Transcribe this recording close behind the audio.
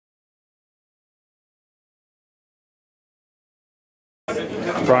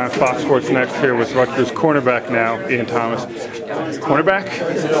Brian, Fox Sports Next here with Rutgers cornerback now, Ian Thomas. Cornerback?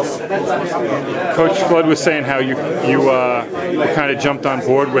 Coach Flood was saying how you kind of jumped on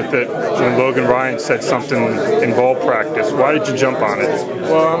board with it when Logan Ryan said something in ball practice. Why did you jump on it?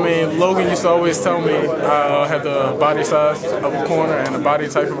 Well, I mean, Logan used to always tell me I have the body size of a corner and the body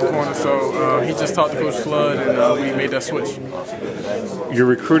type of a corner, so he just talked to Coach Flood and we made that switch. You're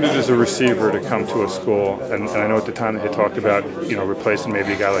recruited as a receiver to come to a school, and I know at the time that you talked about, replacing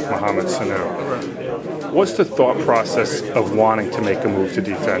maybe a guy like Mohamed Sanu. Right. What's the thought process of wanting to make a move to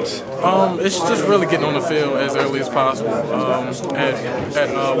defense? It's just really getting on the field as early as possible.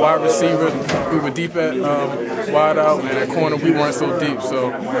 At wide receiver, we were deep at wide out, and at corner we weren't so deep.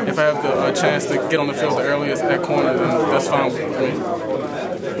 So if I have the chance to get on the field the earliest at corner, then that's fine with me.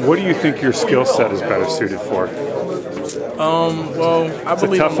 What do you think your skill set is better suited for? Well, I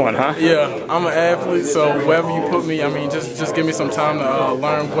believe it's a tough one, huh? Yeah, I'm an athlete, so wherever you put me, I mean, just give me some time to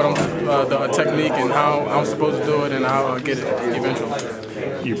learn what the technique and how I'm supposed to do it, and I'll get it eventually.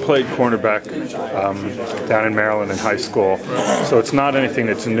 You played cornerback down in Maryland in high school, so it's not anything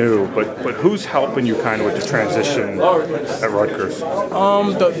that's new. But who's helping you kind of with the transition at Rutgers?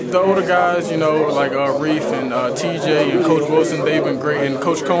 The older guys, like Reef and TJ and Coach Wilson, they've been great, and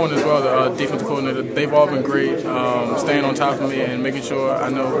Coach Cohen as well, the defensive coordinator. They've all been great, staying on top of me and making sure I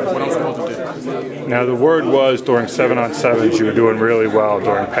know what I'm supposed to do. Now the word was during 7-on-7s you were doing really well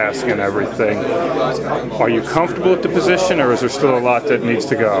during passing and everything. Are you comfortable at the position, or is there still a lot that needs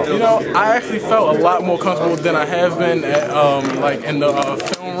to go? I actually felt a lot more comfortable than I have been at, like in the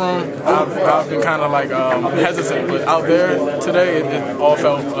film room. I've been kind of hesitant, but out there today, it all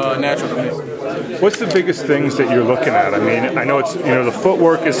felt natural to me. What's the biggest things that you're looking at? I mean, I know it's the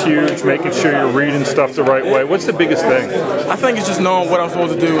footwork is huge, making sure you're reading stuff the right way. What's the biggest thing? I think it's just knowing what I'm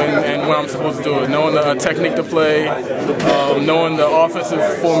supposed to do and when I'm supposed to do it, knowing the technique to play, knowing the offensive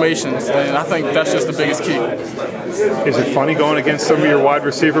formations, and I think that's just the biggest key. Is it funny going against some of your wide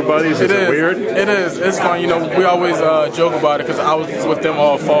receiver buddies? Is it weird? It is. It's fun. We always joke about it because I was with them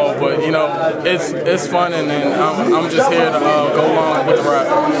all fall, but it's fun, and I'm just here to go along with the ride.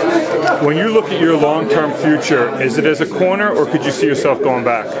 When you look at your long-term future, is it as a corner, or could you see yourself going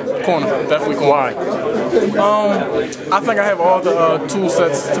back? Corner, definitely corner. Why? I think I have all the tool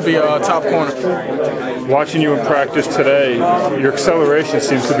sets to be a top corner. Watching you in practice today, your acceleration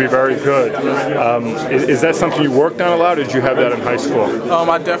seems to be very good. Is that something you worked on a lot, or did you have that in high school?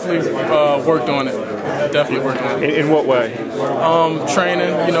 I definitely worked on it. Definitely worked on it. In what way?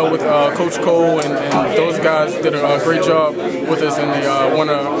 Training, with Coach Cole and those guys did a great job with us in the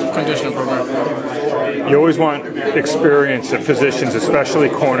winter conditioning program. You always want experience at positions, especially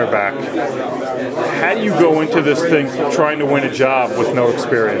cornerback. How do you go into this thing trying to win a job with no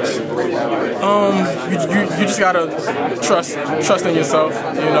experience? You just gotta trust in yourself.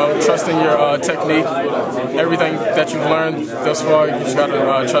 Trust in your technique. Everything that you've learned thus far, you just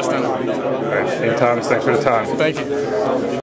gotta trust in it. All right, Ian Thomas, thanks for the time. Thank you.